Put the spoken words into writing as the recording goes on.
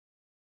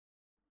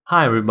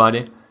Hi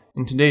everybody!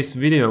 In today's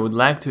video I would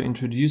like to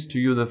introduce to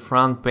you the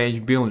Front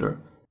Page Builder,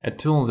 a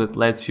tool that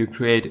lets you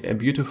create a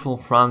beautiful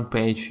front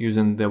page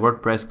using the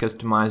WordPress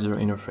customizer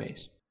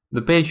interface.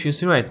 The page you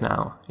see right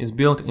now is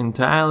built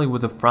entirely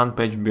with the Front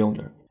Page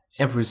Builder.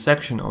 Every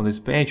section of this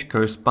page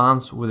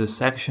corresponds with a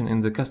section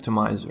in the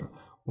customizer,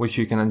 which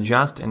you can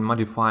adjust and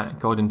modify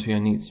according to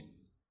your needs.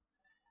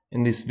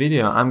 In this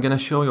video I'm gonna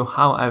show you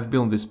how I've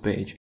built this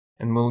page,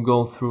 and we'll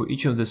go through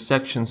each of the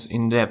sections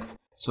in depth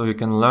so you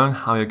can learn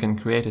how you can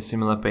create a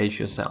similar page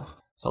yourself.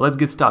 So let's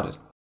get started.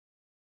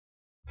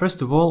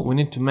 First of all, we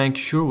need to make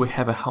sure we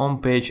have a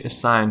home page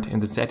assigned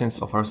in the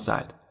settings of our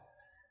site.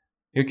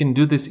 You can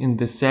do this in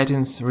the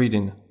settings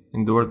reading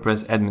in the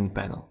WordPress admin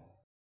panel.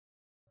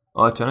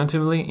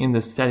 Alternatively, in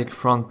the static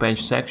front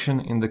page section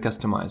in the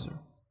customizer.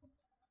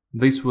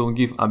 This will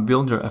give our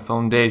builder a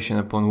foundation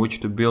upon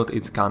which to build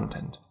its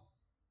content.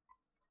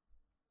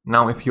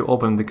 Now if you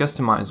open the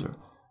customizer,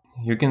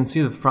 you can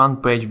see the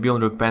Front Page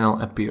Builder panel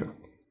appear.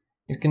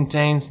 It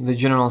contains the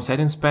General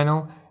Settings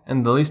panel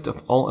and the list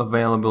of all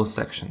available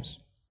sections.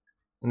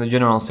 In the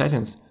General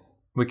Settings,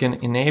 we can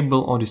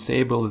enable or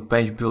disable the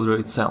page builder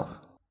itself.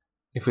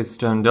 If it's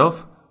turned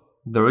off,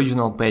 the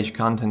original page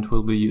content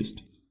will be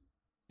used.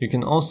 You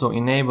can also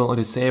enable or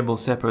disable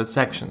separate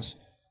sections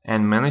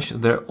and manage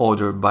their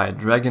order by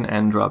dragging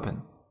and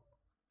dropping.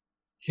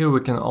 Here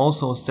we can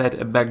also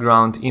set a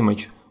background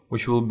image,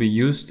 which will be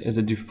used as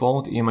a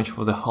default image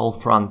for the whole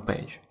front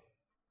page.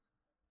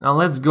 Now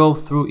let's go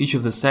through each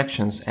of the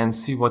sections and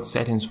see what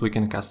settings we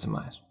can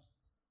customize.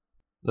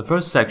 The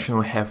first section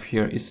we have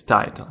here is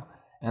title,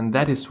 and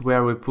that is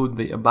where we put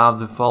the above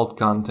default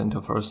content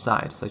of our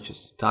site, such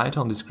as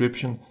title,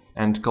 description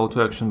and call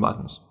to action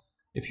buttons.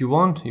 If you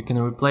want, you can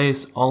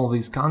replace all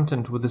this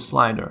content with a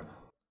slider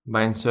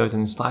by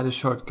inserting slider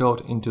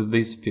shortcode into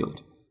this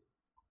field.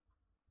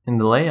 In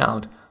the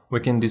layout, we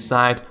can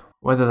decide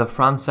whether the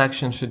front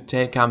section should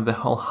take up the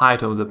whole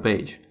height of the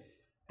page,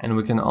 and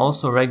we can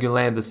also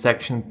regulate the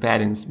section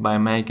paddings by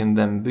making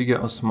them bigger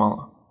or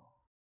smaller.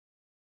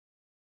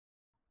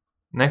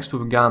 Next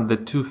we've got the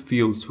two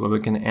fields where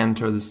we can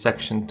enter the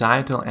section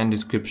title and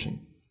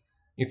description.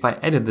 If I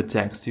edit the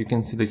text, you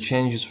can see the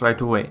changes right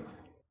away.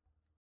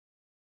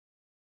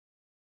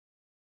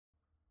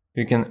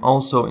 You can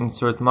also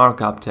insert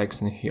markup text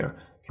in here,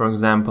 for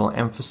example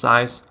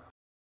emphasize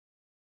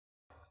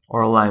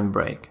or line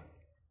break.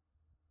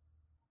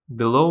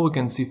 Below we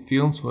can see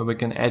fields where we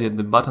can edit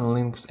the button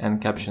links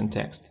and caption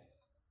text.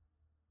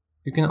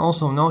 You can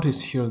also notice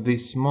here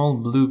these small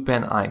blue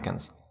pen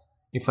icons.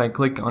 If I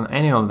click on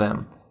any of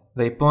them,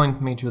 they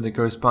point me to the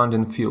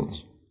corresponding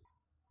fields.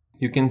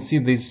 You can see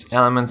these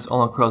elements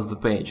all across the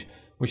page,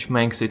 which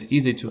makes it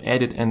easy to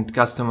edit and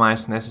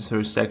customize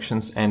necessary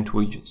sections and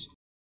widgets.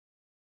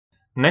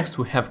 Next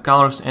we have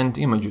colors and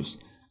images,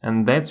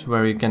 and that's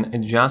where you can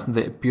adjust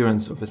the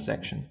appearance of a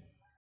section.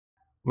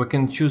 We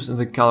can choose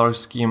the color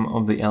scheme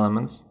of the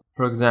elements.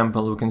 For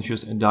example, we can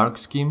choose a dark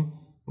scheme,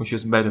 which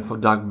is better for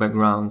dark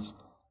backgrounds,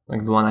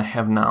 like the one I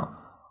have now,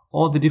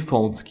 or the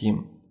default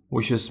scheme,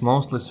 which is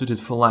mostly suited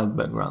for light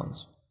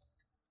backgrounds.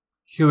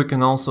 Here we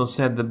can also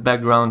set the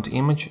background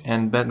image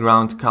and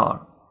background color.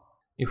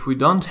 If we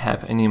don't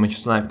have an image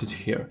selected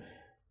here,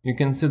 you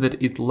can see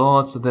that it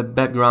loads the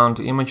background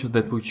image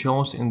that we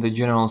chose in the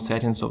general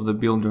settings of the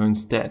builder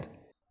instead.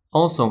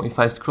 Also, if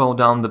I scroll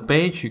down the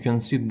page, you can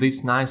see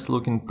this nice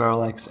looking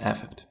parallax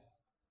effect.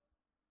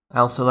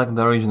 I'll select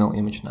the original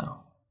image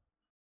now.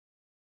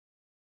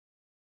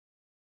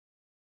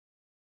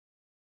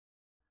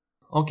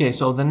 Okay,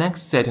 so the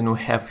next setting we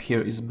have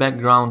here is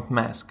background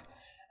mask,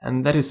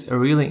 and that is a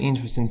really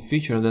interesting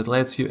feature that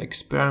lets you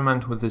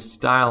experiment with the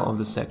style of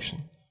the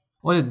section.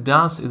 What it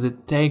does is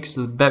it takes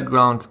the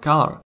background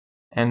color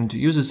and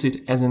uses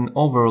it as an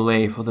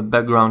overlay for the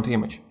background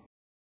image.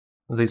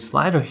 This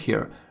slider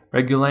here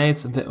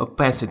regulates the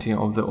opacity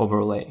of the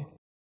overlay.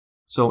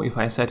 So if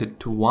I set it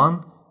to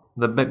 1,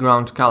 the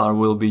background color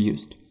will be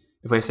used.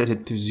 If I set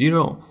it to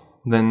 0,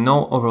 then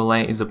no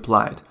overlay is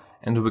applied,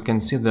 and we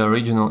can see the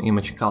original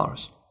image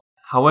colors.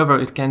 However,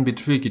 it can be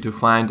tricky to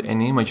find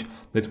an image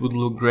that would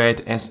look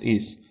great as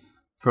is.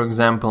 For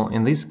example,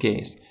 in this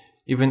case,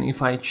 even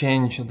if I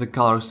change the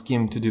color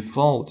scheme to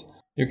default,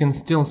 you can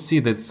still see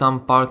that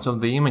some parts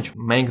of the image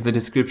make the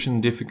description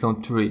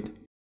difficult to read.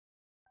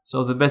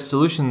 So the best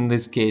solution in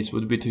this case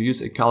would be to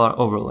use a color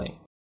overlay.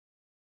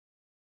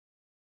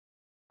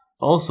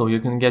 Also, you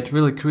can get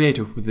really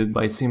creative with it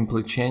by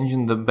simply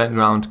changing the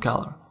background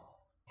color.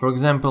 For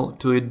example,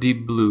 to a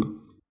deep blue.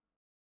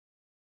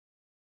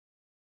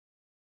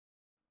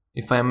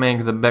 If I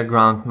make the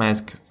background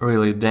mask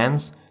really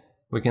dense,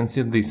 we can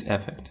see this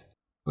effect.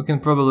 We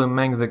can probably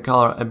make the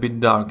color a bit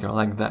darker,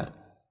 like that.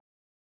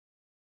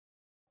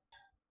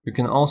 You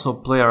can also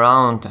play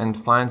around and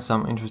find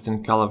some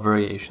interesting color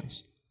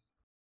variations.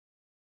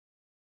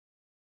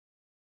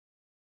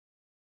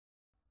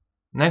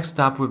 Next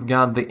up we've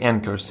got the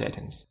anchor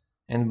settings,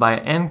 and by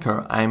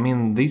anchor I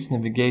mean this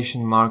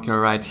navigation marker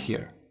right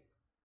here.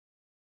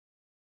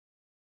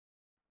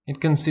 It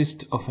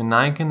consists of an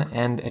icon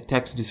and a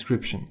text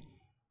description,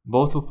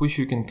 both of which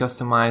you can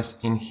customize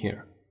in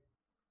here.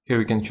 Here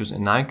you can choose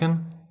an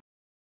icon,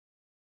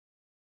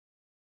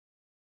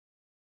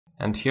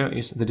 and here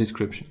is the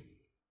description.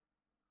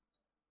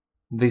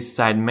 This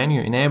side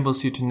menu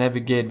enables you to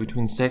navigate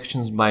between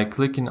sections by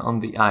clicking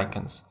on the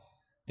icons.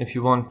 If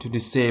you want to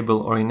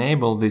disable or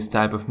enable this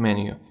type of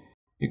menu,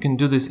 you can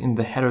do this in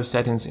the header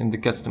settings in the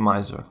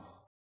customizer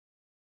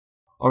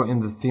or in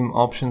the theme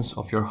options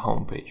of your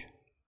homepage.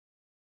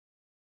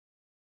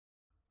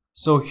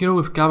 So here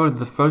we've covered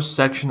the first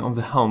section of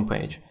the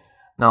homepage.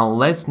 Now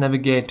let's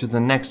navigate to the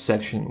next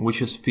section,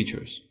 which is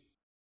features.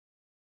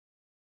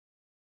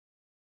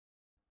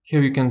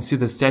 Here you can see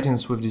the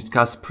settings we've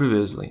discussed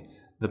previously: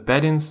 the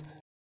paddings,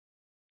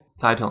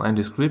 title and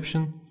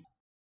description,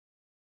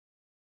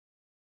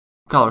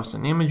 colors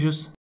and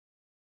images,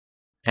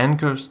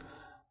 anchors.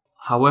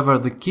 However,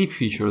 the key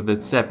feature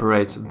that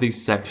separates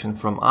this section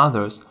from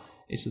others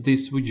is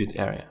this widget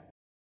area.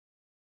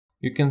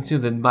 You can see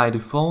that by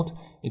default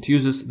it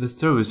uses the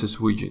services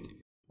widget,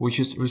 which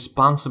is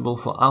responsible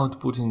for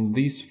outputting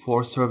these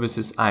 4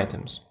 services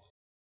items.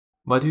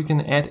 But you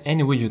can add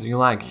any widget you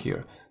like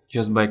here,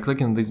 just by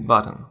clicking this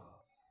button.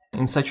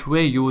 In such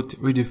way you would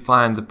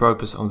redefine the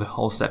purpose of the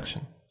whole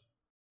section.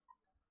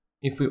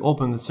 If we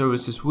open the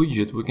services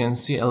widget, we can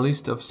see a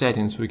list of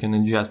settings we can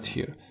adjust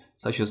here,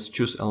 such as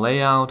choose a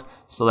layout,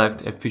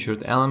 select a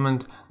featured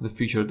element, the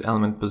featured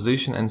element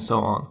position, and so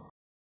on.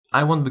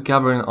 I won't be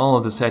covering all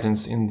of the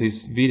settings in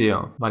this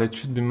video, but it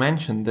should be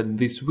mentioned that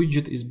this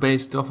widget is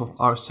based off of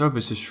our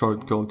services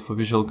shortcode for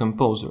Visual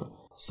Composer,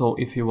 so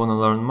if you want to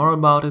learn more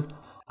about it,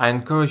 I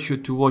encourage you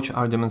to watch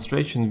our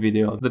demonstration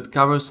video that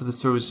covers the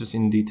services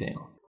in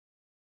detail.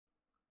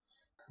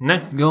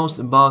 Next goes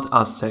About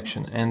Us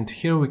section, and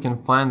here we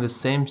can find the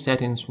same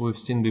settings we've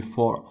seen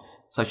before,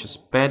 such as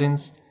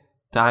paddings,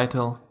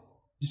 title,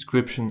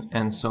 description,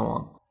 and so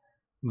on.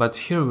 But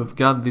here we've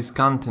got this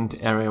content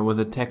area with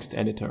a text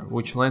editor,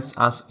 which lets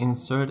us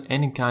insert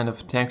any kind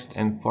of text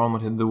and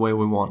format it the way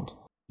we want.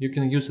 You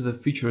can use the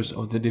features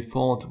of the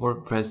default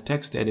WordPress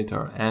text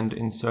editor and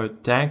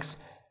insert tags,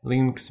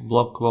 links,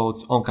 block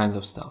quotes, all kinds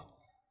of stuff.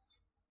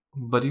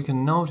 But you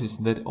can notice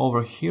that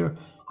over here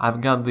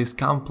I've got this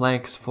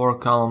complex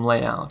 4-column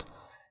layout,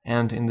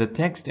 and in the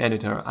text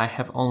editor I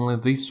have only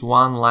this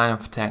one line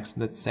of text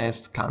that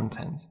says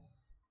content.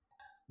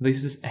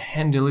 This is a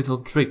handy little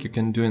trick you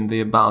can do in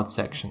the About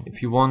section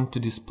if you want to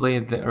display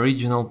the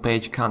original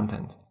page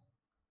content.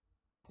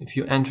 If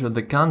you enter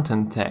the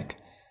content tag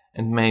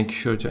and make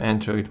sure to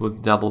enter it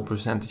with double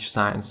percentage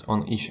signs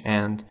on each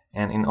end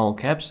and in all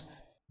caps,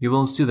 you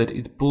will see that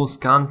it pulls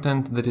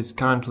content that is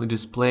currently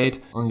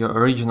displayed on your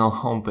original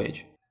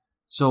homepage.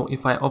 So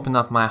if I open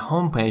up my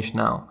homepage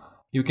now,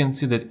 you can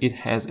see that it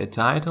has a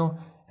title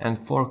and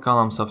 4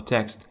 columns of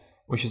text,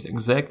 which is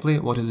exactly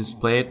what is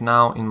displayed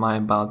now in my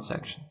About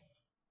section.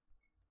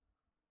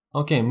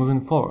 Okay,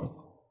 moving forward.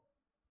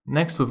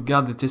 Next we've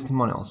got the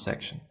Testimonial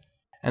section,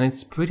 and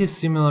it's pretty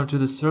similar to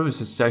the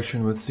Services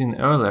section we've seen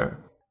earlier.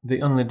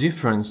 The only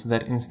difference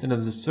that instead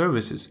of the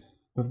services,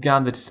 we've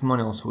got the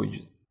Testimonials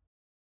widget.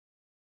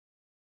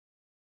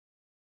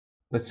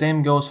 The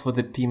same goes for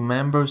the team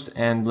members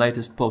and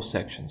latest post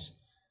sections.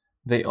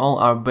 They all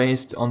are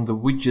based on the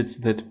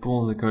widgets that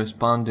pull the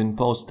corresponding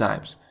post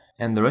types,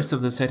 and the rest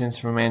of the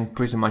settings remain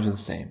pretty much the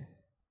same.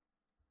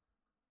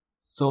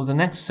 So the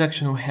next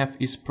section we have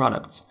is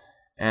products,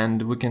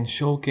 and we can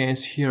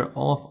showcase here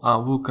all of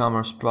our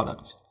WooCommerce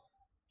products.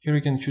 Here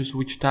you can choose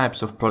which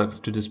types of products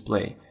to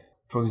display,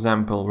 for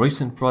example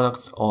recent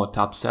products or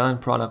top selling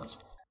products,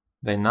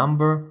 the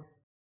number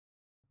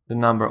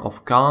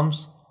of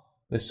columns,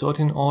 the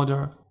sorting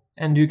order,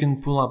 and you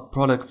can pull up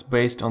products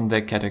based on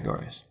their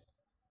categories.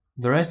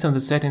 The rest of the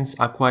settings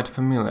are quite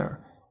familiar,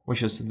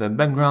 which is the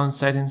background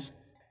settings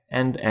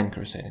and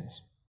anchor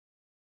settings.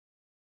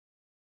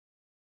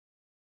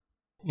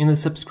 In the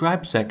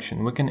subscribe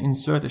section, we can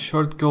insert a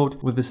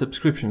shortcode with the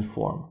subscription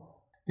form.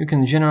 You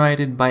can generate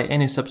it by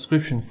any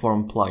subscription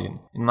form plugin.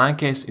 In my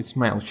case, it's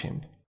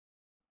MailChimp.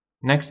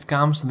 Next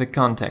comes the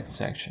contact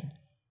section.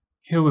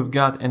 Here we've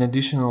got an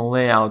additional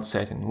layout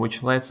setting,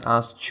 which lets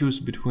us choose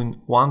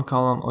between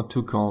 1-column or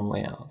 2-column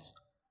layouts.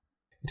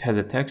 It has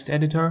a text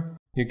editor.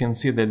 You can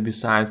see that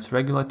besides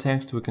regular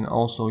text, we can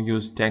also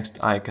use text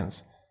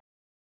icons.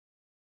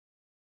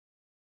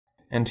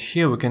 And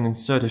here we can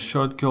insert a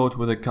shortcode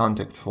with a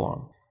contact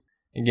form.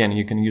 Again,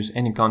 you can use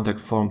any contact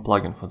form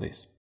plugin for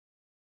this.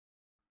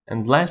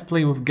 And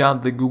lastly, we've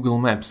got the Google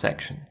Maps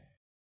section.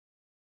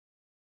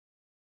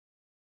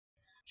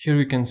 Here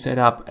you can set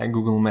up a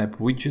Google Map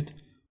widget,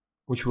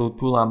 which will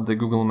pull up the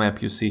Google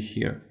Map you see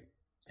here,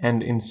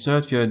 and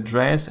insert your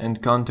address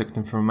and contact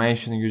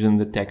information using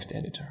the text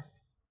editor.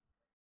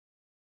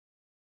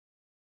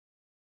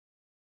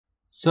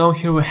 So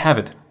here we have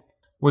it.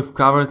 We've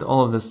covered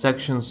all of the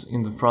sections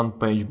in the front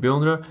page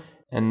builder,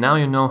 and now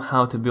you know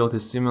how to build a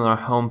similar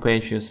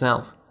homepage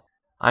yourself.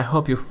 I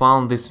hope you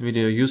found this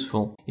video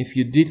useful. If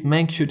you did,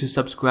 make sure to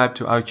subscribe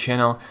to our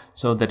channel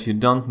so that you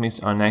don't miss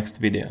our next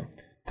video.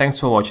 Thanks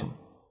for watching.